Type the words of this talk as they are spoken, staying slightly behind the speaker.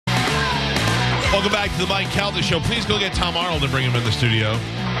Welcome back to the Mike Calta Show. Please go get Tom Arnold and bring him in the studio.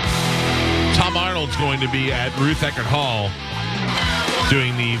 Tom Arnold's going to be at Ruth Eckerd Hall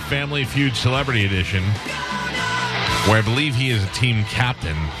doing the Family Feud Celebrity Edition, where I believe he is a team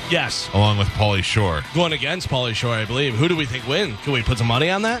captain. Yes. Along with Pauly Shore. Going against Pauly Shore, I believe. Who do we think win? Can we put some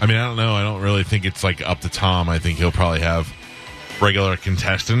money on that? I mean, I don't know. I don't really think it's like up to Tom. I think he'll probably have regular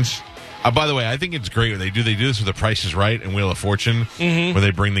contestants. By the way, I think it's great. They do this with The Price is Right and Wheel of Fortune, where they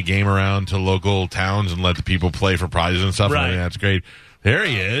bring the game around to local towns and let the people play for prizes and stuff. Right. I think that's great. There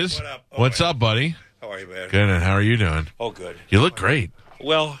he is. What up? What's up, buddy? How are you, man? Good, and how are you doing? Oh, good. You look great.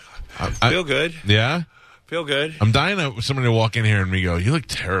 Well, feel good. Yeah? Feel good. I'm dying for somebody to walk in here and me go, you look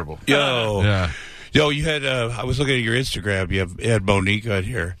terrible. Yo. Yeah. Yo, you had, I was looking at your Instagram. You had Monique on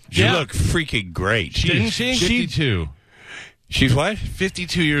here. She looked freaking great. Didn't she? 52. She's what?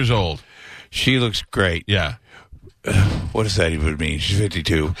 52 years old. She looks great. Yeah. What does that even mean? She's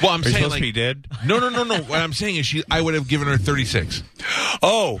 52. Well, I'm Are you saying, supposed like, to be dead? No. What I'm saying is I would have given her 36.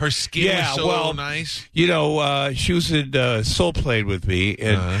 Oh. Her skin was so nice. You know, she was in Soul Plane with me,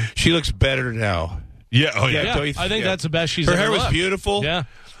 and she looks better now. Yeah. Oh, yeah. Yeah, I think that's the best she's Her ever hair was looked. beautiful. Yeah.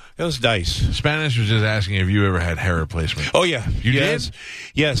 It was nice. Spanish was just asking if you ever had hair replacement. Oh, yeah. You yes.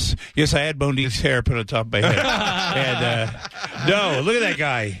 did? Yes, I had Monique's hair put on top of my head. And, no, look at that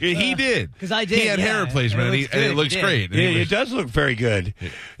guy. He did. Because I did. He had hair replacement, and it looks great. And It does look very good.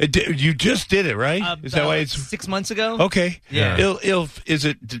 You just did it, right? Is that why it's 6 months ago? okay? Yeah. Is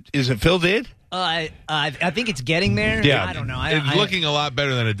it filled in? I think it's getting there. Yeah. I don't know. It's looking a lot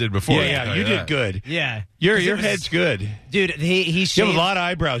better than it did before. Yeah, you did good. Yeah. Your head's good. Dude, he You shaved. have a lot of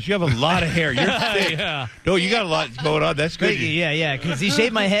eyebrows. You have a lot of hair. You're thick. Yeah. No, you got a lot going on. That's good. Yeah, because he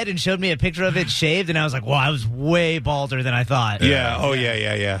shaved my head and showed me a picture of it shaved, and I was like, wow, I was way balder than I thought. Yeah. Oh,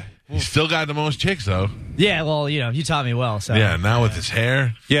 yeah. He still got the most chicks, though. Yeah, well, you taught me well. So Yeah, now with his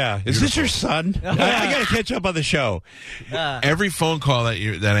hair. Yeah. Is this your son? I got to catch up on the show. Every phone call that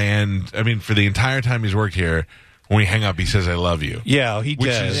I end, I mean, for the entire time he's worked here, when we hang up, he says, I love you. Yeah, he Which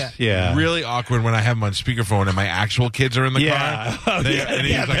does. is Yeah. really awkward when I have him on speakerphone and my actual kids are in the Yeah. car. And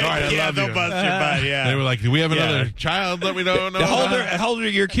he's like, all right, I love they'll you. bust your butt, yeah. They were like, do we have another Yeah. child? Let me know. How old are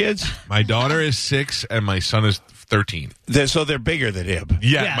your kids? My daughter is 6 and my son is 13. So they're bigger than him.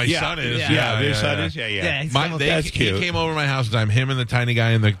 Yeah. My son is. Yeah. Their son is. Yeah. Yeah, he's My, almost- they, That's he cute. came over to my house one time, him and the tiny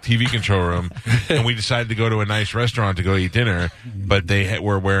guy in the TV control room, and we decided to go to a nice restaurant to go eat dinner, but they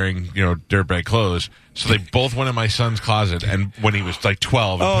were wearing, dirtbag clothes. So they both went in my son's closet, and when he was like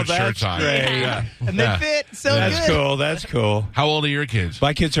 12, and put that's shirts on. great. Yeah. and they fit so That's good. cool. That's cool. How old are your kids?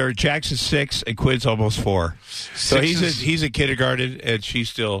 My kids are Jackson's 6 and Quinn's almost 4. So Six is- he's in kindergarten and she's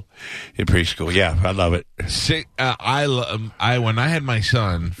still in preschool. Yeah, I love it. When I had my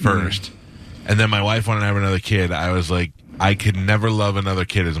son first, and then my wife wanted to have another kid, I was like, I could never love another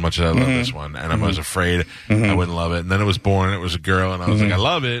kid as much as I love this one, and I was afraid I wouldn't love it. And then it was born, it was a girl, and I was like, I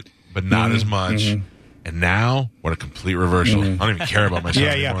love it, but not as much. And now, what a complete reversal! I don't even care about my son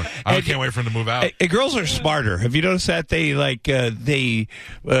anymore. I can't wait for him to move out. And girls are smarter. Have you noticed that they they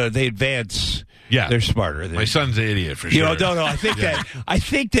advance? Yeah. They're smarter. My son's an idiot for sure. No. I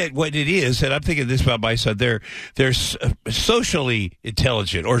think that what it is, and I'm thinking this about my son. They're socially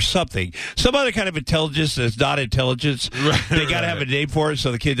intelligent or something. Some other kind of intelligence that's not intelligence. They got to have a name for it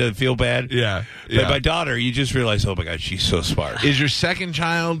so the kid doesn't feel bad. Yeah. But my daughter, you just realize, oh my God, she's so smart. Is your second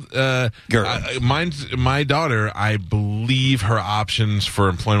child Girl? My daughter, I believe her options for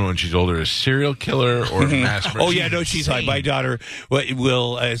employment when she's older is serial killer or mass murder. Oh yeah, no, she's like my daughter.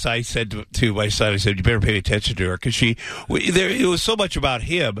 Will, as I said to my son, I said you better pay attention to her because it was so much about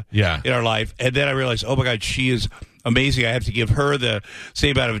him in our life, and then I realized, oh my God, she is amazing. I have to give her the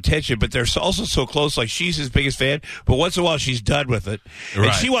same amount of attention, but they're also so close. Like she's his biggest fan, but once in a while she's done with it,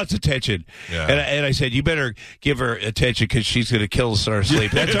 and she wants attention. Yeah. And I said, you better give her attention because she's going to kill us in our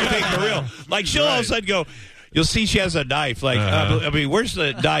sleep. That's our thing for real. Like she'll all of a sudden go. You'll see she has a knife. Like, I mean, where's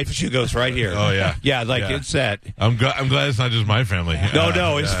the knife? She goes right here. Oh, yeah. Yeah, it's that. I'm glad it's not just my family.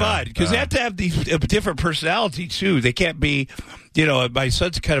 No, it's fun. Because they have to have these different personalities, too. They can't be, my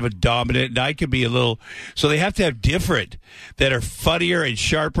son's kind of a dominant, and I can be a little. So they have to have different that are funnier and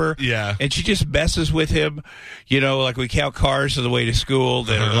sharper. Yeah. And she just messes with him. Like we count cars on the way to school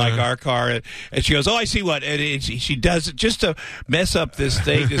that are like our car. And she goes, oh, I see what. And she does it just to mess up this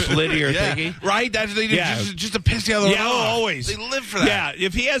thing, this linear thingy. Right? That's what they do. Just to piss the other one off. Always. They live for that. Yeah,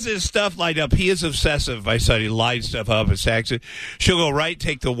 if he has his stuff lined up, he is obsessive. My son, he lines stuff up and sacks it. She'll go right,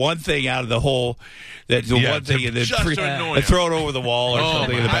 take the one thing out of the whole, one thing, and then and throw it over the wall or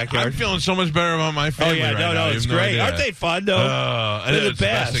something in the backyard. I'm feeling so much better about my family. Oh yeah, right now. it's great. idea. Aren't they fun though? They're the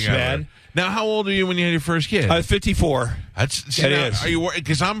best, man. Now, how old are you when you had your first kid? 54. Are you worried?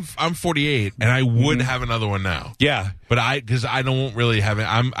 Because I'm 48, and I would have another one now. Yeah. But because I don't really have it.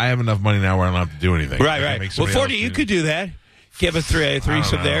 I have enough money now where I don't have to do anything. Right. Well, 40, you could do that. Give a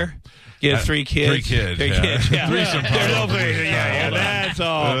threesome there. Get 3 kids. 3 kids. Yeah. Threesome. That's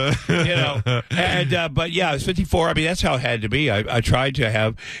all. And but I was 54. I mean, that's how it had to be. I tried to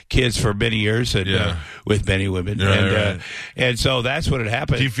have kids for many years and with many women, and so that's what had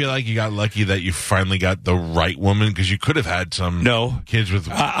happened. Do you feel like you got lucky that you finally got the right woman? Because you could have had some kids with.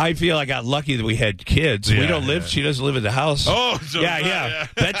 I feel I got lucky that we had kids. We don't live. She doesn't live in the house. Oh,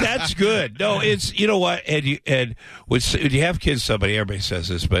 That's good. No, it's what, and when you have kids, everybody says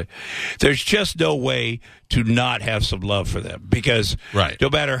this, but there's just no way to not have some love for them, because no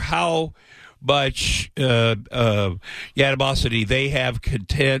matter how much animosity they have,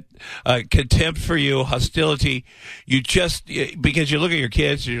 contempt for you, hostility, you just, because you look at your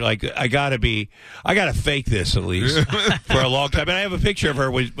kids and you're like, I gotta fake this at least for a long time. And I have a picture of her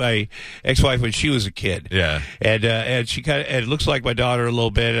with my ex-wife when she was a kid. Yeah. And she kind of, and it looks like my daughter a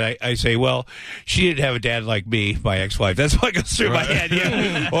little bit. And I say, well, she didn't have a dad like me, my ex-wife. That's what goes through my head.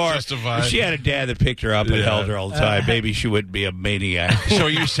 Yeah. Or if she had a dad that picked her up and held her all the time, maybe she wouldn't be a maniac. So are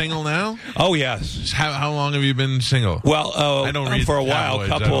you single now? Oh, yes. How long have you been single? Well, I don't read for a while,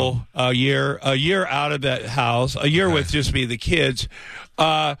 a year out of that house, a year with just me, the kids.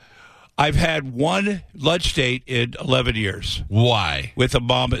 I've had one lunch date in 11 years. Why? With a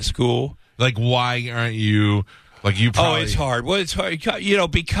mom at school. Like, why aren't you? Like, you probably. Oh, it's hard. Well, it's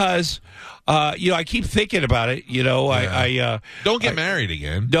hard, because. I keep thinking about it. I don't get married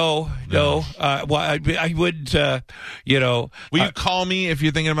again. No. Well, I wouldn't. Will you call me if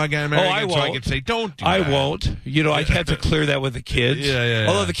you're thinking about getting married? I won't. So I can say, don't do I that. won't. I have to clear that with the kids. Yeah.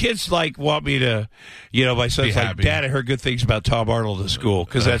 Although the kids want me to. My son's like, Dad, I heard good things about Tom Arnold at school,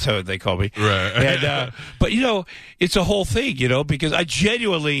 because that's how they call me. Right. And but it's a whole thing. Because I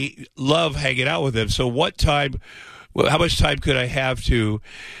genuinely love hanging out with them. So how much time could I have to?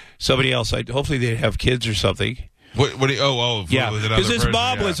 Somebody else. Hopefully they have kids or something. What do you, yeah. Because his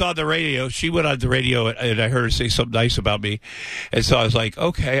mom was on the radio. She went on the radio, and I heard her say something nice about me. And so I was like,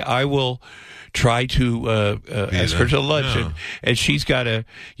 okay, I will try to ask her to lunch. And she's got we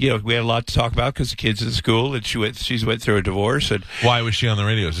had a lot to talk about because the kids in school, and she's went through a divorce. And why was she on the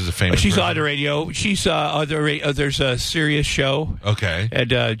radio? Is this a famous She's person? on the radio. She's on the radio. There's a Sirius show. Okay. And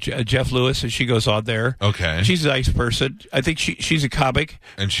Jeff Lewis, and she goes on there. Okay. She's a nice person. I think she's a comic.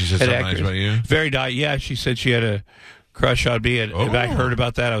 And she said something nice about you? Very nice. Yeah, she said she had a crush on me, and I heard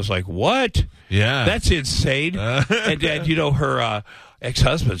about that. I was like, what? Yeah. That's insane. And her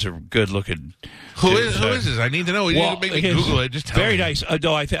ex-husbands are good-looking. Who is this? I need to know. You need to make me Google it. Just tell me. Very nice.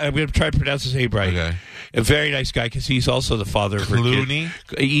 No, I'm going to try to pronounce his name right. Okay. A very nice guy, because he's also the father of her kid.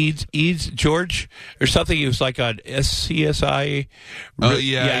 Eads George or something. He was like on SCSI. Oh,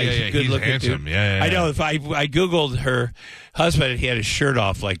 yeah. He's handsome. Dude. Yeah. I know. If I Googled her husband, and he had his shirt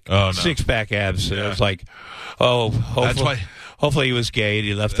off, like six-pack abs. And I was like, hopefully he was gay and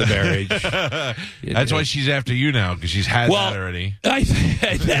he left the marriage. That's why she's after you now, because she's had that already.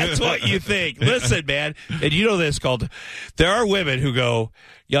 That's what you think. Listen, man, and you know this there are women who go,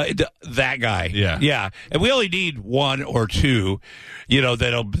 that guy. Yeah. And we only need one or two,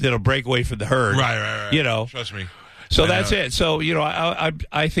 that'll break away from the herd. Right. Trust me. So that's it. So,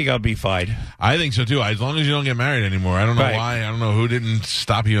 I think I'll be fine. I think so, too. As long as you don't get married anymore. I don't know why. I don't know who didn't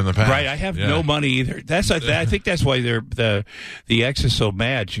stop you in the past. Right. I have no money either. I think that's why the ex is so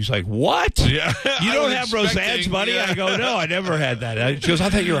mad. She's like, what? Yeah. You don't have Roseanne's money? Yeah. I go, no, I never had that. She goes, I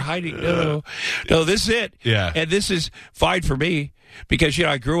thought you were hiding. No, this is it. Yeah. And this is fine for me. Because,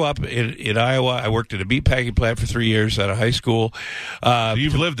 I grew up in Iowa. I worked at a meatpacking plant for 3 years out of high school. So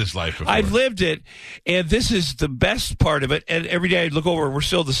you've lived this life before. I've lived it, and this is the best part of it. And every day I look over, we're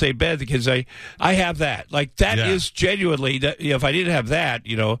still in the same bed because I have that. Like, that is genuinely, if I didn't have that,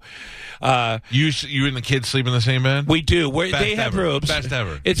 You and the kids sleep in the same bed? We do. They have rooms. Best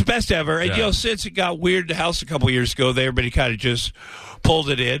ever. It's best ever. And, since it got weird in the house a couple years ago, everybody kind of just pulled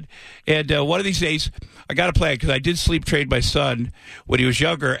it in. And one of these days, I got a plan, because I did sleep train my son when he was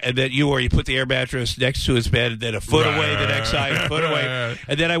younger, and then you put the air mattress next to his bed, and then a foot away the next side, a foot away.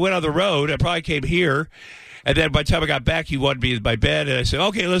 And then I went on the road. I probably came here. And then by the time I got back, he wanted me in my bed, and I said,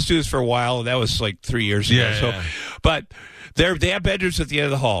 okay, let's do this for a while. And that was like 3 years ago. But they have bedrooms at the end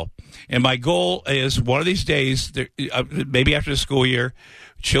of the hall. And my goal is one of these days, maybe after the school year,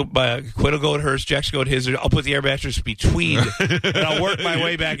 Quinn will go at hers, Jack's go at his. I'll put the air mattress between, and I'll work my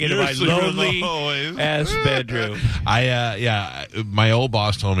way back into my lonely ass bedroom. My old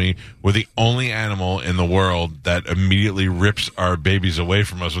boss told me we're the only animal in the world that immediately rips our babies away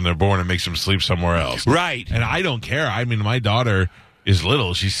from us when they're born and makes them sleep somewhere else. Right. And I don't care. I mean, my daughter is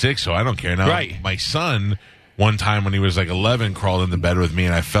little; she's 6, so I don't care now. Right. My son. One time when he was like 11, crawled into bed with me,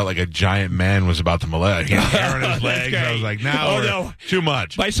 and I felt like a giant man was about to molest. He had hair on his legs. I was like, no, too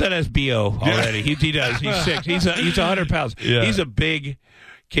much. My son has BO already. He does. He's 6. He's 100 pounds. Yeah. He's a big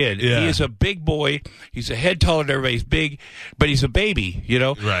kid. Yeah. He is a big boy. He's a head taller than everybody. He's big, but he's a baby,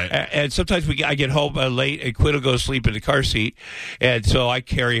 Right. And sometimes I get home late, and Quinn will go to sleep in the car seat, and so I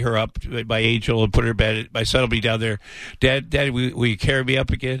carry her up, my Angel, and put her in bed. My son will be down there. Daddy, will you carry me up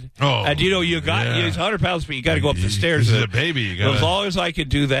again? Oh. And he's 100 pounds, but you got to go up the stairs. He's a baby. As long as I can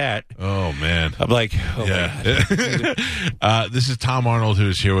do that. Oh, man. I'm like, This is Tom Arnold,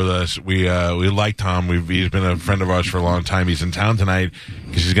 who's here with us. We like Tom. He's been a friend of ours for a long time. He's in town tonight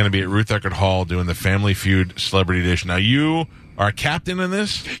because he's going to be at Ruth Eckerd Hall doing the Family Feud Celebrity Edition. Now, you are a captain in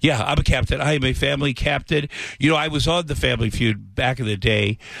this? Yeah, I'm a captain. I am a family captain. I was on the Family Feud back in the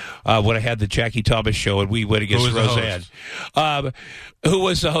day when I had the Jackie Thomas show, and we went against Roseanne. Who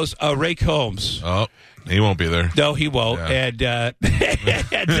was the host? Ray Combs. Oh. He won't be there. No, he won't. Yeah. I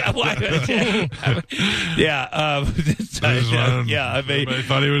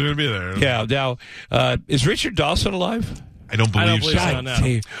thought he was going to be there. Yeah. Now, is Richard Dawson alive? I don't believe so.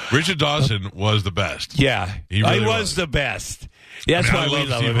 No. Richard Dawson was the best. Yeah, he really was the best. Yeah, that's why we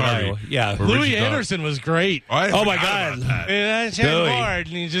love him in Iowa. Yeah, Louis Anderson was great. Oh my God,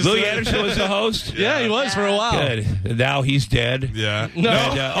 Louis Anderson was the host. Yeah, he was for a while. Good. And now he's dead. Yeah. No.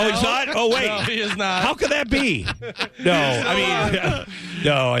 And, he's not. Oh wait, no, he is not. How could that be? No, I mean,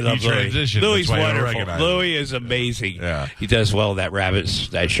 no. I love Louis. Louis is wonderful. Louis is amazing. Yeah, he does well in that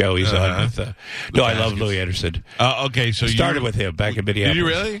show he's on. With, I love Louis Anderson. Okay, so I started with him back in Minneapolis. Did you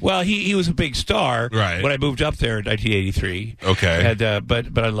really? Well, he was a big star when I moved up there in 1983. Okay. And,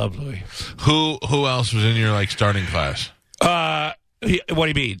 but I love Louis. Who else was in your starting class? What do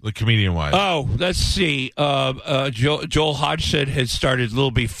you mean? The comedian-wise. Oh, let's see. Joel Hodgson had started a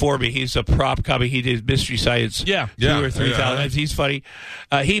little before me. He's a prop comic. He did Mystery Science. 2 or 3,000. He's funny.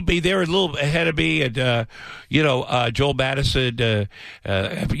 They were a little ahead of me, and Joel Madison.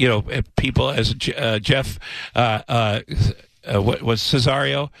 People as Jeff. What was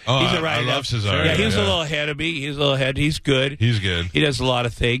Cesario? He's a writer. I love Cesario. Yeah, he's a little ahead of me. He's a little ahead. He's good. He does a lot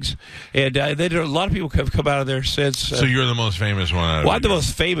of things, and a lot of people have come out of there since. So you're the most famous one. I'm the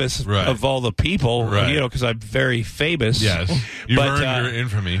most famous of all the people, because I'm very famous. Yes, you've earned your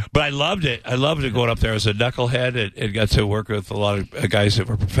infamy. But I loved it. I loved it going up there as a knucklehead and got to work with a lot of guys that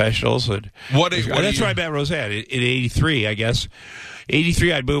were professionals. And that's where I met Roseanne in '83, I guess.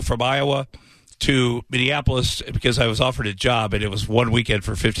 '83, I moved from Iowa to Minneapolis because I was offered a job, and it was one weekend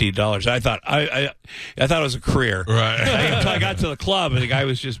for $15. I thought I thought it was a career. Right. Until I got to the club, and the guy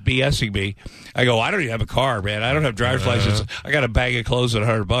was just BSing me. I go, I don't even have a car, man. I don't have driver's license. I got a bag of clothes at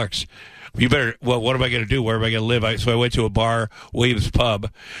 $100. You better. Well, what am I going to do? Where am I going to live? So I went to a bar, Williams Pub,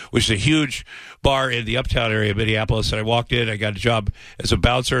 which is a huge bar in the uptown area of Minneapolis. And I walked in. I got a job as a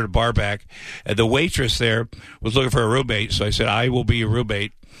bouncer and a bar back. And the waitress there was looking for a roommate. So I said, I will be your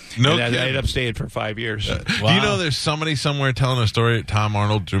roommate. No, and I ended up staying for 5 years. Wow. Do you know there's somebody somewhere telling a story? Tom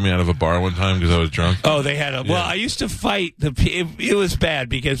Arnold drew me out of a bar one time because I was drunk. Oh, they had a. Well, I used to fight. It was bad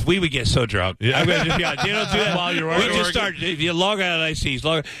because we would get so drunk. Yeah. I'm going to just be honest. You don't do that while you're working. We just start Long Island Iced Teas,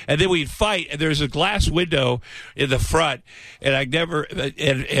 and then we'd fight. And there's a glass window in the front, and I never.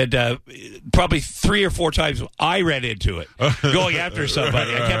 And probably 3 or 4 times I ran into it going after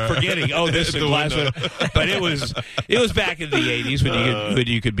somebody. I kept forgetting. Oh, this is a glass window. But it was back in the '80s when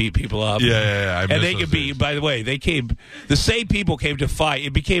you could beat people up. Yeah. And they could be. By the way, the same people came to fight.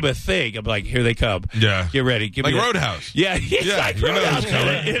 It became a thing. I'm like, here they come. Yeah. Get ready. Give me Roadhouse. Yeah. Like Roadhouse.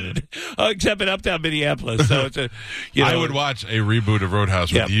 Except in uptown Minneapolis. So it's I would watch a reboot of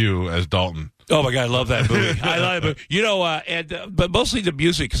Roadhouse with you as Dalton. Oh my God, I love that movie. I love it. But mostly the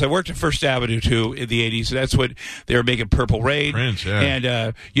music, because I worked at First Avenue too in the '80s, and that's when they were making Purple Rain. Prince, yeah. And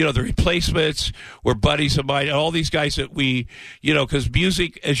the Replacements were buddies of mine, and all these guys that we, because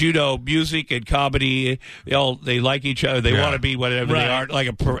music, as you know, music and comedy, they like each other. They want to be whatever they are, like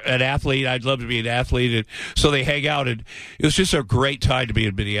an athlete. I'd love to be an athlete, and so they hang out, and it was just a great time to be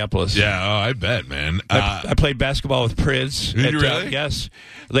in Minneapolis. Yeah, I bet, man. I played basketball with Prince. Did you really? Yes.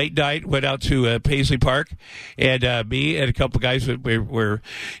 Late night, went out to Paisley Park, and me and a couple guys were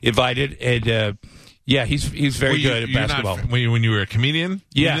invited, and Yeah, he's very good at basketball. When you were a comedian?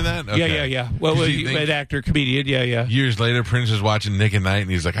 Yeah. You did that? Okay. Yeah. Well, an actor, comedian, yeah. Years later, Prince is watching Nick at Night, and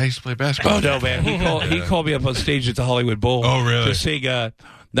he's like, I used to play basketball. Oh, no, man. He called me up on stage at the Hollywood Bowl. Oh, really? To sing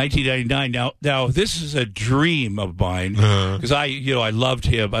 1999. Now this is a dream of mine because I loved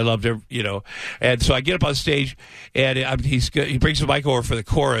him. I loved him, and so I get up on stage, and he brings the mic over for the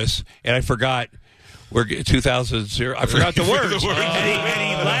chorus, and I forgot. We're 2000. I forgot the words. And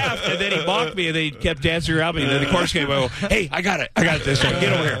he laughed, and then he mocked me, and they kept dancing around me. And then the chorus came over. Hey, I got it this time.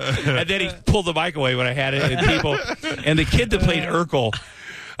 Get over here. And then he pulled the mic away when I had it, and the kid that played Urkel.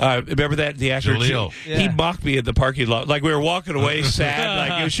 Remember that? The actor? Jaleel. Yeah. He mocked me in the parking lot. Like, we were walking away sad.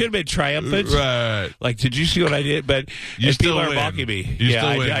 Like, it should have been triumphant. Right. Like, did you see what I did? But people are mocking me. You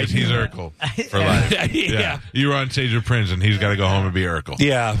still win because he's Urkel for life. Yeah. You were on stage with Prince, and he's got to go home and be Urkel.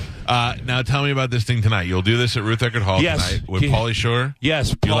 Yeah. Now, tell me about this thing tonight. You'll do this at Ruth Eckerd Hall tonight with Pauly Shore?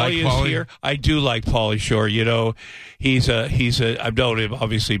 Yes, Pauly is here. I do like Pauly Shore. I've known him,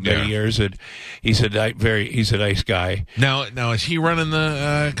 obviously, many years, and he's a nice guy. Now, is he running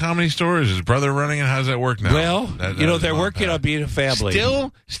the comedy store? Is his brother running it? How does that work now? Well, they're working on being a family.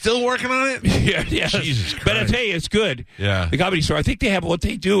 Still working on it? Yeah. Jesus Christ. But I tell you, it's good. Yeah. The comedy store. I think they have what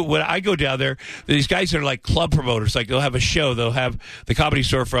they do when I go down there. These guys are like club promoters. Like, they'll have a show. They'll have the comedy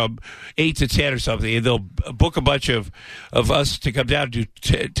store from 8 to 10 or something, and they'll book a bunch of us to come down and do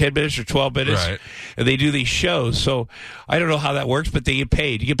 10 minutes or 12 minutes. Right. And they do these shows. So I don't know how that works, but they get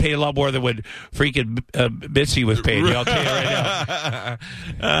paid. You get paid a lot more than when freaking Mitzi was paid. I'll tell you right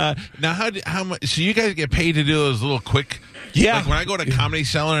now. Now, how much? So you guys get paid to do those little quick? Yeah. Like when I go to Comedy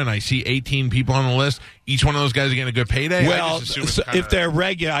Cellar and I see 18 people on the list, each one of those guys are getting a good payday? Well, if they're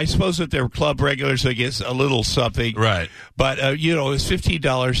regular, I suppose if they're club regulars, they get a little something. Right. But, it's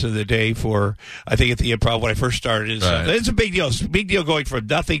 $15 of the day for, I think, at the Improv when I first started. It's a big deal. It's a big deal going from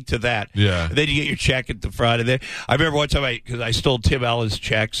nothing to that. Yeah. And then you get your check at the front. And then I remember one time because I stole Tim Allen's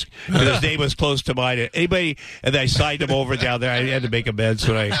checks because his name was close to mine. And then I signed him over down there. I had to make amends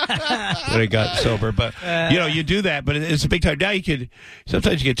when I got sober. But, you do that, but it's a big time. Now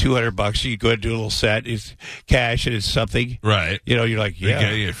sometimes you get $200. You can go ahead and do a little set. It's cash and it's something. Right. You're like,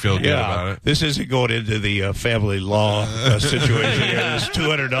 you feel good about it. This isn't going into the family law situation here. It's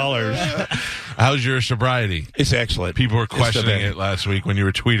 $200. How's your sobriety? It's excellent. People were questioning it last week when you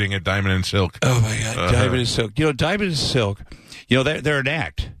were tweeting at Diamond and Silk. Oh, my God. Diamond and Silk. Diamond and Silk, they're an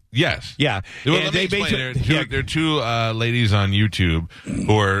act. Yes. Yeah. Well, let me explain. There are two ladies on YouTube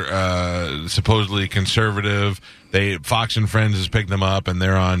who are supposedly conservative. Fox and Friends has picked them up, and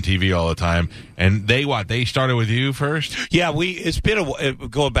they're on TV all the time. And they started with you first? Yeah, it's been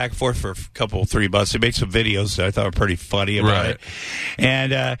going back and forth for a couple, 3 months. They made some videos that I thought were pretty funny about it.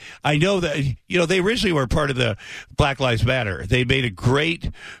 And I know that, they originally were part of the Black Lives Matter. They made a great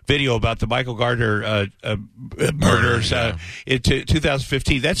video about the Michael Gardner murders in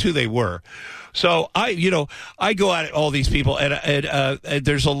 2015. That's who they were. So I go at all these people, and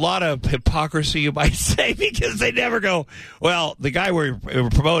there's a lot of hypocrisy, you might say, because they never go, well, the guy we're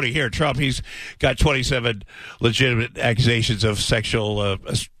promoting here, Trump, he's got 27 legitimate accusations of sexual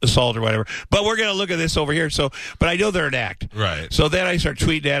assault or whatever, but we're going to look at this over here. But I know they're an act, right? So then I start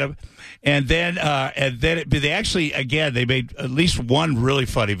tweeting at them. And then they actually, again, they made at least one really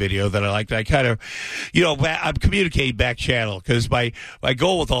funny video that I liked. I kind of, I'm communicating back channel because my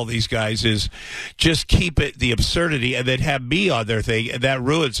goal with all these guys is just keep it the absurdity and then have me on their thing, and that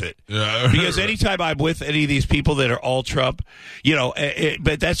ruins it. Yeah. Because anytime I'm with any of these people that are all Trump,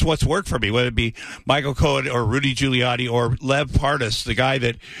 but that's what's worked for me, whether it be Michael Cohen or Rudy Giuliani or Lev Parnas, the guy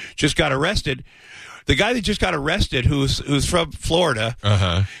that just got arrested. The guy that just got arrested, who's from Florida,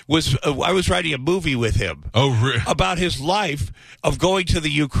 I was writing a movie with him about his life of going to the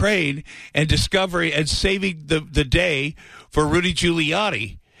Ukraine and discovering and saving the day for Rudy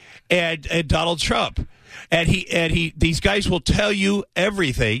Giuliani and Donald Trump. And these guys will tell you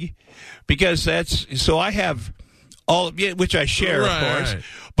everything because so I have all, which I share, of course. Right.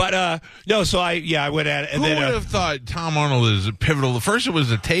 But so I went at it. And Who would have thought Tom Arnold is pivotal? First, it was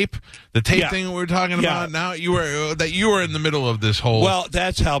the tape thing we were talking about. Now you were in the middle of this whole. Well,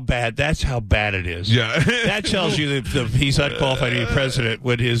 that's how bad it is. Yeah, that tells you that he's unqualified to be president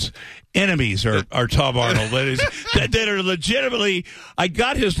when his enemies are Tom Arnold. that are legitimately. I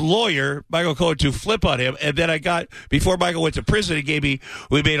got his lawyer Michael Cohen to flip on him, and then before Michael went to prison,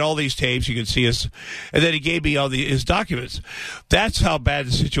 we made all these tapes. You can see us, and then he gave me all his documents. That's how bad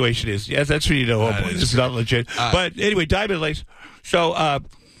the situation is. Yes, that's when you know. Oh boy, this is not legit. But anyway, Diamond Lace.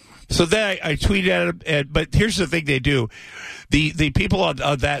 So then I tweeted at him, but here's the thing they do. The people on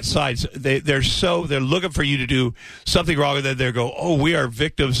that side, they're looking for you to do something wrong, and then they go, oh, we are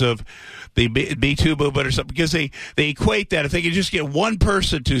victims of the Me Too movement or something, because they equate that if they can just get one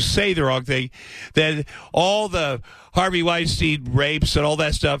person to say the wrong thing, then all the Harvey Weinstein rapes and all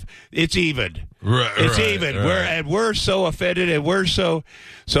that stuff, it's even. It's even. Right. We're so offended, and we're so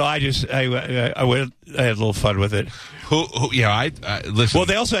I went. I had a little fun with it. Listen. Well,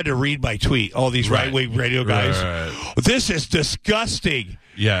 they also had to read my tweet. All these right-wing radio guys. Right. This is disgusting.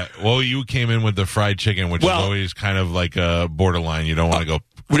 Yeah. Well, you came in with the fried chicken, which is always kind of like a borderline. You don't want to go.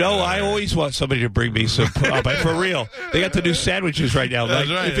 No, I always want somebody to bring me some for real. They got the new sandwiches right now. That's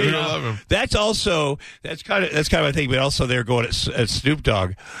right. I love them. That's kind of my thing. But also, they're going at Snoop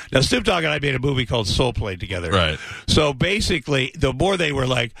Dogg. Now, Snoop Dogg and I made a movie called Soul Plane together. Right. So basically, the more they were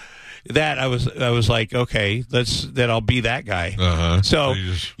like that, I was like, okay, then I'll be that guy. Uh-huh. So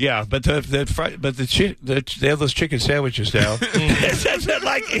yeah, but they have those chicken sandwiches now.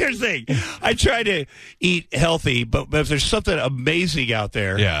 Like, here's the thing: I try to eat healthy, but if there's something amazing out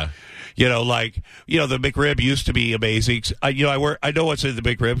there, yeah. The McRib used to be amazing. I know what's in the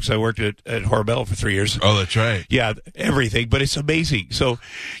McRib because I worked at Hormel for 3 years. Oh, that's right. Yeah, everything, but it's amazing. So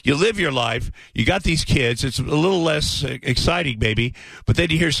you live your life. You got these kids. It's a little less exciting, maybe, but then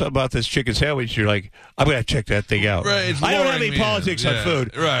you hear something about this chicken sandwich. You're like, I'm gonna check that thing out. Right. I don't have any politics on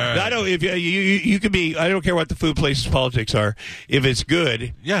food. Right. I don't. If you can be. I don't care what the food place's politics are. If it's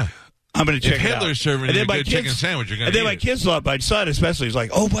good. Yeah. I'm going to check it out. If Hitler's serving you a good chicken sandwich, you're going to eat it. And then my kids love, my son especially, is like,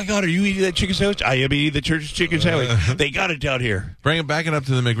 oh, my God, are you eating that chicken sandwich? I am eating the church chicken sandwich. They got it down here. Back it up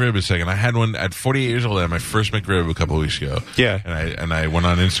to the McRib a second. I had one at 48 years old. I had my first McRib a couple of weeks ago. Yeah. And I went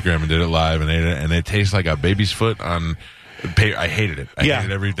on Instagram and did it live and ate it, and it tastes like a baby's foot on... I hated it. I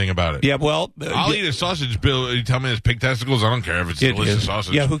hated everything about it. Yeah, well... I'll eat a sausage, Bill. You tell me it's pig testicles, I don't care if it's delicious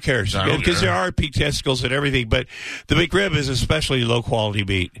sausage. Yeah, who cares? Because there are pig testicles and everything, but the McRib is especially low-quality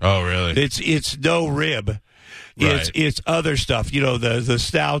meat. Oh, really? It's no rib. Right. It's other stuff, the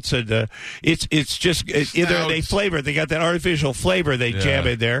stouts and it's just either they flavor it. They got that artificial flavor they jam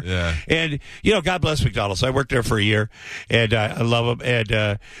in there. Yeah. And God bless McDonald's. I worked there for a year, and I love them. And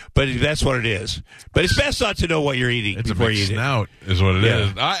but that's what it is. But it's best not to know what you're eating before you eat it. Snout is what it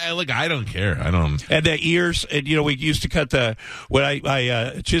is. I don't care. I don't. And the ears, and we used to cut when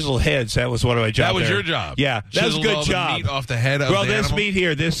I chisel heads. That was one of my jobs. That was your job. Yeah, that was a good job. Meat off the head. Of this animal? meat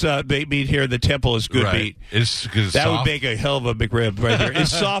here, meat here, the temple is good meat. That would make a hell of a McRib right there.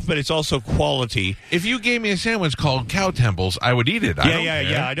 It's soft, but it's also quality. If you gave me a sandwich called Cow Temples, I would eat it.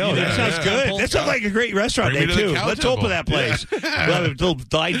 I know. That sounds good. That sounds like a great restaurant name, too. Let's open that place. We'll have a little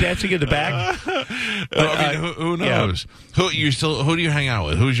line dancing in the back. Who knows? Yeah. Who do you hang out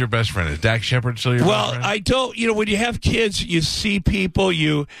with? Who's your best friend? Is Dak Shepard still your best friend? I don't. When you have kids, you see people.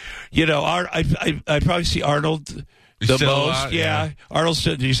 I probably see Arnold the most, alive? Yeah. Arnold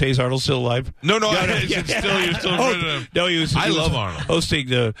still. Did you say Arnold still alive? No. You're still in front of him. No, he love Arnold hosting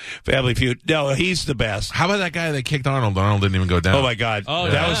the Family Feud. No, he's the best. How about that guy that kicked Arnold? Arnold didn't even go down. Oh my God!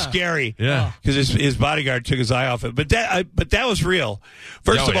 That was scary. Yeah, because his bodyguard took his eye off it. But that was real.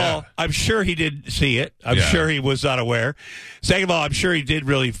 First of all, I'm sure he didn't see it. I'm sure he was not aware. Second of all, I'm sure he did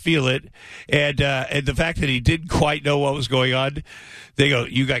really feel it, and the fact that he didn't quite know what was going on. They go,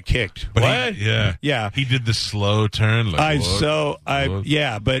 you got kicked. But what? Yeah. He did the slow turn. But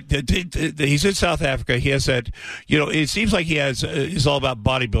he's in South Africa. He has that, it seems like he's all about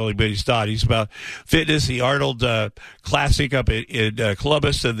bodybuilding, but he's not. He's about fitness. The Arnold Classic up in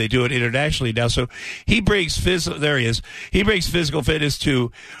Columbus, and they do it internationally now. So he brings there he is. He brings physical fitness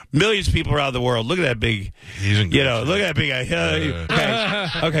to millions of people around the world. Look at that big, look at that big guy.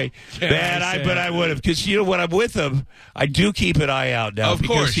 Okay. Man, but I would have, because, when I'm with him, I do keep an eye out now. Of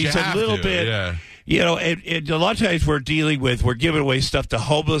course, he's a little bit, and a lot of times we're giving away stuff to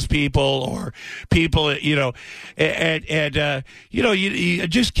homeless people or people, you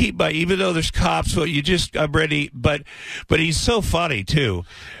just keep by, even though there's cops, I'm ready, but he's so funny too,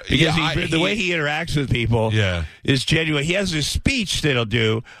 because the way he interacts with people is genuine. He has this speech that he'll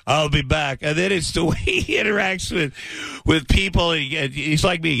do, I'll be back, and then it's the way he interacts with people. He's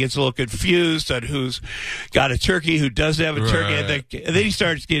like me, he gets a little confused on who's got a turkey, who doesn't have a turkey, and then he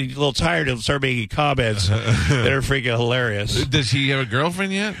starts getting a little tired and start making comments that are freaking hilarious. Does he have a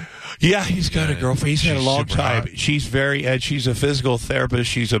girlfriend yet? Yeah, he's got a girlfriend. He's had a long time. Hot. She's a physical therapist.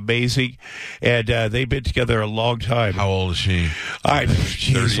 She's amazing, and they've been together a long time. How old is she?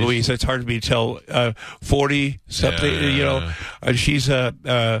 Jeez Louise, it's hard for me to tell. 40 something, and she's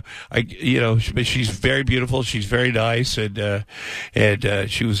but she's very beautiful. She's very nice, and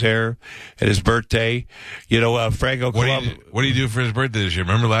she was there at his birthday. Franco. What do you do for his birthday this year?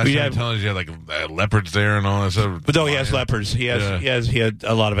 Remember last time you told us you had like leopards there and all that stuff. But no, he has leopards. He had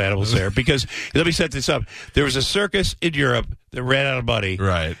a lot of animals. animals there because let me set this up. There was a circus in Europe that ran out of money.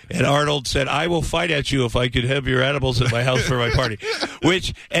 Right. And Arnold said, I will finance you if I could have your animals at my house for my party.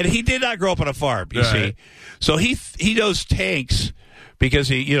 And he did not grow up on a farm, you see. So he knows tanks because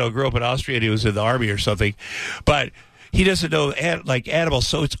he, grew up in Austria and he was in the army or something. But he doesn't know animals.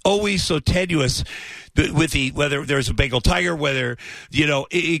 So it's always so tenuous with whether there's a Bengal tiger, whether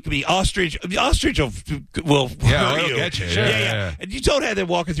it could be ostrich. The ostrich will hurt you. Get you. Yeah. And you don't have them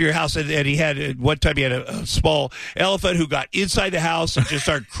walking through your house. And he had one time he had a small elephant who got inside the house and just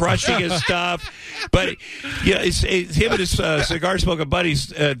started crushing his stuff. But it's him and his cigar smoking buddies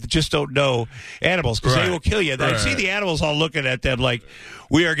just don't know animals because they will kill you. And I see the animals all looking at them like,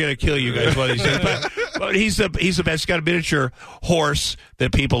 we are going to kill you guys one of these days. But he's the best. He's got a miniature horse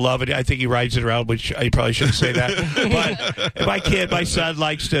that people love, and I think he rides it around, which I probably shouldn't say that. But my son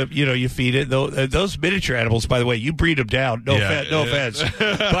likes to, you feed it. Those miniature animals, by the way, you breed them down. No offense.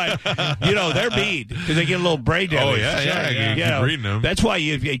 But, they're mean because they get a little brain damage. Oh, yeah. Breeding them. That's why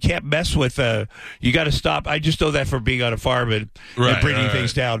you can't mess with, you got to stop. I just know that from being on a farm and breeding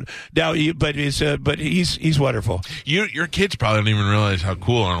things down. Now, but he's wonderful. Your kids probably don't even realize how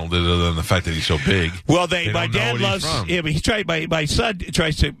cool Arnold is other than the fact that he's so big. Well, my dad loves him. My son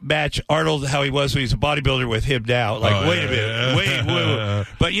tries to match Arnold how he was when he's a bodybuilder with him now. Like, wait a minute. Wait.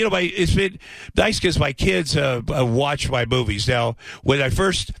 But, it's been nice because my kids watch my movies. Now, when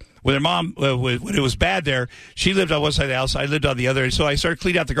their mom, when it was bad there, she lived on one side of the house, I lived on the other. And so I started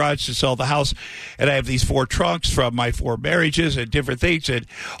cleaning out the garage to sell the house. And I have these 4 trunks from my 4 marriages and different things and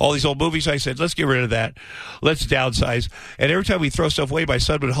all these old movies. I said, let's get rid of that. Let's downsize. And every time we throw stuff away, my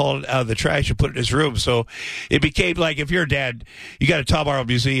son would haul it out of the trash and put it in his room. So it became like, if you're a dad, you got a Tom Arnold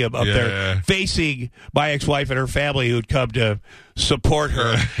Museum up there facing my ex-wife and her family who'd come to support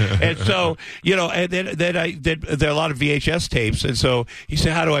her. And so, and then there are a lot of VHS tapes. And so he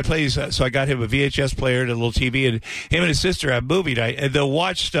said, how do I play these? So I got him a VHS player and a little TV, and him and his sister have movie night, and they'll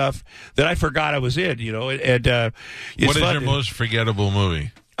watch stuff that I forgot I was in, and what is your most forgettable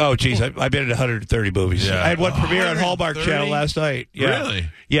movie? Oh, geez, I've been in 130 movies. I had one premiere on Hallmark Channel last night. Yeah. Really?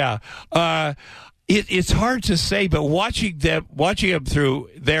 Yeah. It's hard to say, but watching them through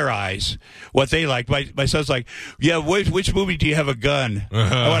their eyes, what they like. My son's like, yeah, which movie do you have a gun?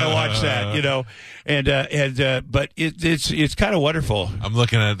 I want to watch that, but it's kind of wonderful. I'm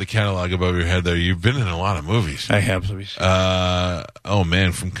looking at the catalog above your head there. You've been in a lot of movies. I have. Oh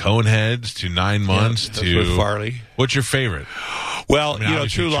man, from Coneheads to 9 Months to with Farley. What's your favorite? Well,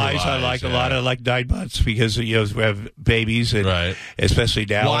 True Lies I like a lot. I like 9 Months because we have babies, and especially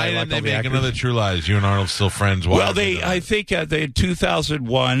now. Why didn't they make another True Lies? You and Arnold still friends? Why I think in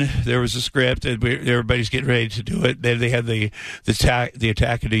 2001 there was a script, and everybody's getting ready to do it. Then they had the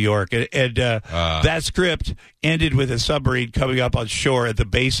attack in New York, and that script ended with a submarine coming up on shore at the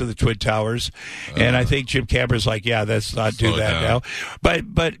base of the Twin Towers, and I think Jim Cameron's like, let's not do that now.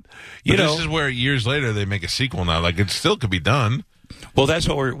 But this is where years later they make a sequel now. Like, it still could be done. Well, that's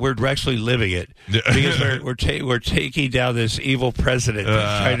what we're actually living it because we're taking down this evil president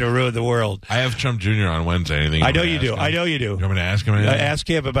that's trying to ruin the world. I have Trump Jr. on Wednesday. Anything? I know you do. You want me to ask him anything? Ask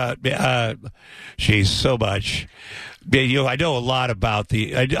him about. She's so much. I know a lot about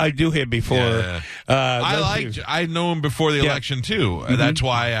I knew him before. Yeah. I know him before the election too. Mm-hmm. That's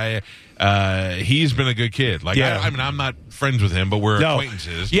why he's been a good kid. Like, I'm not friends with him, but we're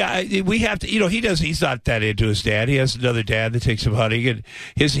acquaintances. Yeah, we have to. He's not that into his dad. He has another dad that takes him hunting, and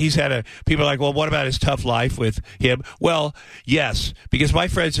he's had people are like, well, what about his tough life with him? Well, yes, because my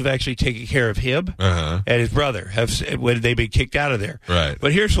friends have actually taken care of him and his brother when they've been kicked out of there. Right.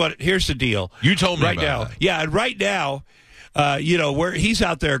 But here's the deal. You told me right about now. That. Yeah, and right now. Where he's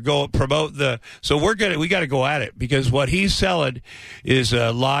out there promote so we got to go at it because what he's selling is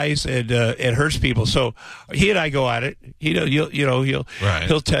lies and hurts people. So he and I go at it.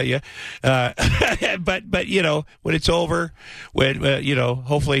 He'll tell you. But when it's over,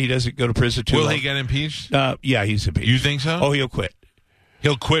 hopefully he doesn't go to prison too long. Will he get impeached? Yeah, he's impeached. You think so? Oh, he'll quit.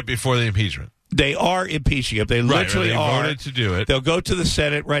 He'll quit before the impeachment. They are impeaching him. They literally they voted to do it. They'll go to the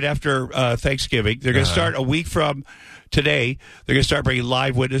Senate right after Thanksgiving. They're going to start a week from today. They're going to start bringing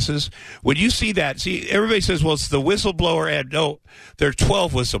live witnesses. When you see that, everybody says, well, it's the whistleblower, and no, there are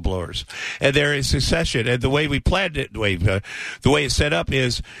 12 whistleblowers, and they're in succession. And the way we planned it, the way it's set up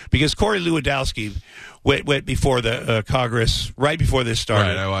is because Corey Lewandowski went before the Congress right before this started.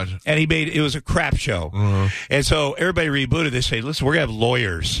 Right, I watched it. And it was a crap show. Mm-hmm. And so everybody rebooted. They say, listen, we're going to have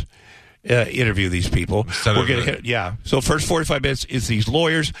lawyers. interview these people. We're going to So first 45 minutes is these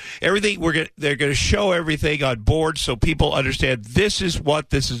lawyers. Everything they're going to show everything on board so people understand this is what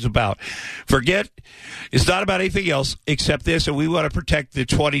this is about. It's not about anything else except this, and we want to protect the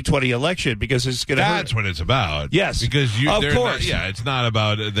 2020 election because it's going to hurt. That's what it's about. Yes, because of course. It's not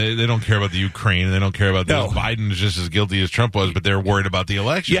about they don't care about the Ukraine. They don't care about this. Biden is just as guilty as Trump was, but they're worried about the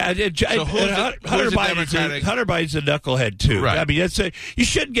election. Yeah, Hunter Biden's a knucklehead too. Right. I mean, you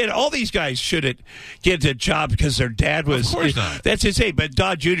shouldn't get all these guys shouldn't get a job because their dad was. Of course not. That's insane. But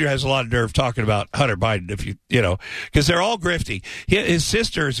Don Jr. has a lot of nerve talking about Hunter Biden. If because they're all grifting. His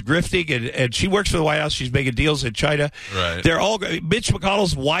sister is grifting, and she works for the White House. She's making deals in China. Right. They're all. Mitch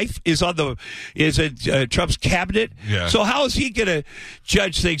McConnell's wife is in Trump's cabinet. Yeah. So how is he going to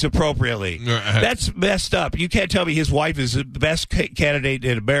judge things appropriately? That's messed up. You can't tell me his wife is the best candidate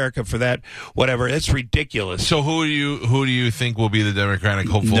in America for that. Whatever. That's ridiculous. So who do you think will be the Democratic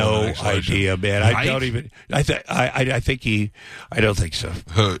hopeful? No idea, man. Right? I don't even. I think he. I don't think so.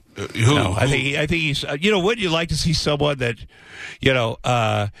 Who? No, I think he's. Wouldn't you like to see someone that,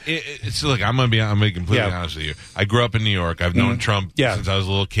 It's look. I'm gonna be completely honest with you. I grew up in New York. I've known Trump since I was a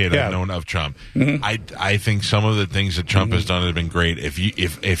little kid. I've known of Trump. Mm-hmm. I think some of the things that Trump has done have been great.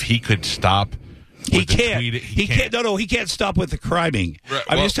 If he could stop. He can't. He can't. No, he can't stop with the criming. Right,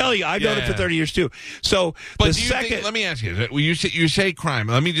 I'm just telling you. I've done it for 30 years too. So, but let me ask you. You say crime.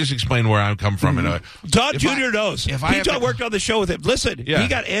 Let me just explain where I'm coming from. Mm-hmm. Don Jr. knows. He worked on the show with him. Listen, he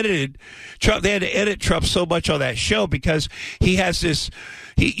got edited. Trump. They had to edit Trump so much on that show because he has this.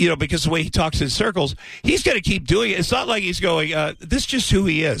 Because the way he talks in circles, he's going to keep doing it. It's not like he's going, this is just who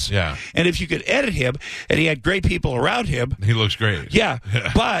he is. Yeah. And if you could edit him, and he had great people around him. He looks great. Yeah.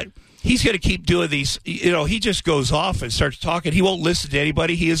 But he's going to keep doing these. He just goes off and starts talking. He won't listen to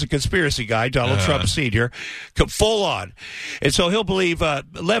anybody. He is a conspiracy guy, Donald Trump Sr., full on. And so he'll believe, Lev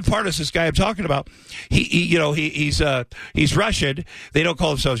Parnas, this guy I'm talking about, he's Russian. They don't call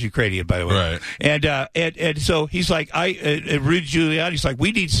themselves Ukrainian, by the way. Right. And so he's like, Rudy Giuliani's like,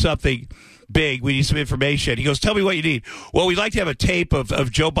 we need something big. We need some information. He goes, tell me what you need. Well, we'd like to have a tape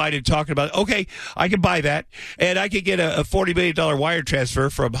of Joe Biden talking about, okay, I can buy that. And I can get a $40 million wire transfer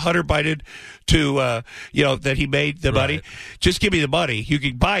from Hunter Biden to, that he made the money. Just give me the money. You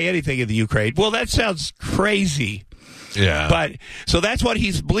can buy anything in the Ukraine. Well, that sounds crazy. Yeah. But so that's what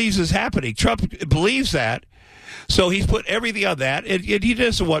he believes is happening. Trump believes that. So he's put everything on that, and he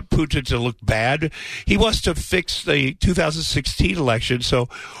doesn't want Putin to look bad. He wants to fix the 2016 election. So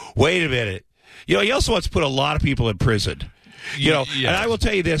wait a minute. He also wants to put a lot of people in prison. And I will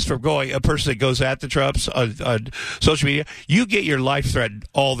tell you this from a person that goes at the Trumps on social media, you get your life threatened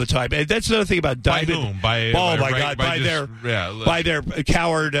all the time. And that's another thing about Diamond. By their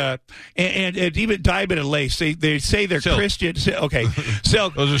coward, and even Diamond and Lace, they say they're Christian. Okay. So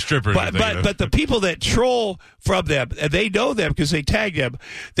those are strippers. But the people that troll from them, and they know them because they tag them,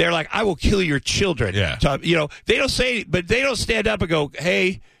 they're like, I will kill your children. Yeah. They don't say, but they don't stand up and go,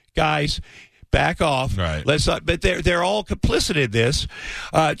 hey, guys, back off. Right. Let's not. But they're all complicit in this.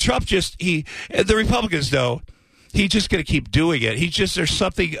 Trump the Republicans know he's just going to keep doing it. There's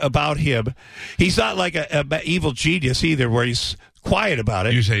something about him. He's not like a evil genius either, where he's quiet about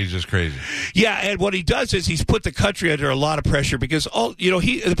it. You say he's just crazy. Yeah, and what he does is he's put the country under a lot of pressure because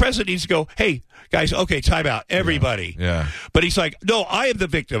the president needs to go, hey, guys, okay, time out, everybody. Yeah. But he's like, no, I am the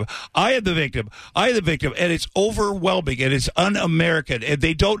victim. I am the victim. I am the victim. And it's overwhelming and it's un-American. And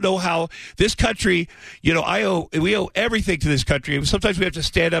they don't know how this country, we owe everything to this country. And sometimes we have to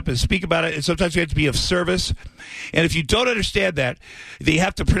stand up and speak about it. And sometimes we have to be of service. And if you don't understand that, they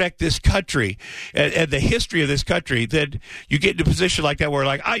have to protect this country and the history of this country, then you get into a position like that where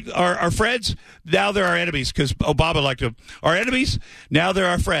our friends, now they're our enemies because Obama liked them. Our enemies, now they're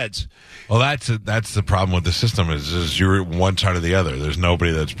our friends. Well, that's the problem with the system is you're one side or the other. There's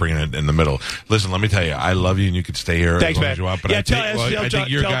nobody that's bringing it in the middle. Listen, let me tell you, I love you, and you can stay here Thanks, as long man. as you want. But I think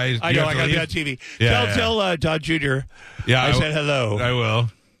your guys. I know, I got to be on TV. Yeah, tell Don Jr. Yeah, I said hello.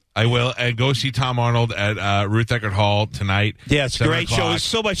 I will. And go see Tom Arnold at Ruth Eckerd Hall tonight. Yeah, it's a great show. It's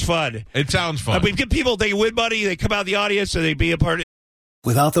so much fun. It sounds fun. We get people, they win money, they come out of the audience, and they be a part of it.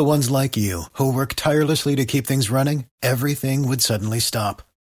 Without the ones like you, who work tirelessly to keep things running, everything would suddenly stop.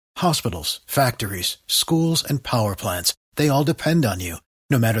 Hospitals, factories, schools, and power plants, they all depend on you.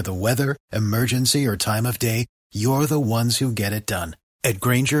 No matter the weather, emergency, or time of day, you're the ones who get it done. At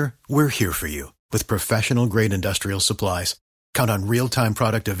Grainger, we're here for you with professional-grade industrial supplies. Count on real-time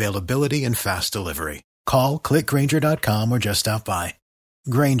product availability and fast delivery. Call, click Grainger.com, or just stop by.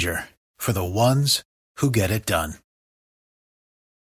 Grainger, for the ones who get it done.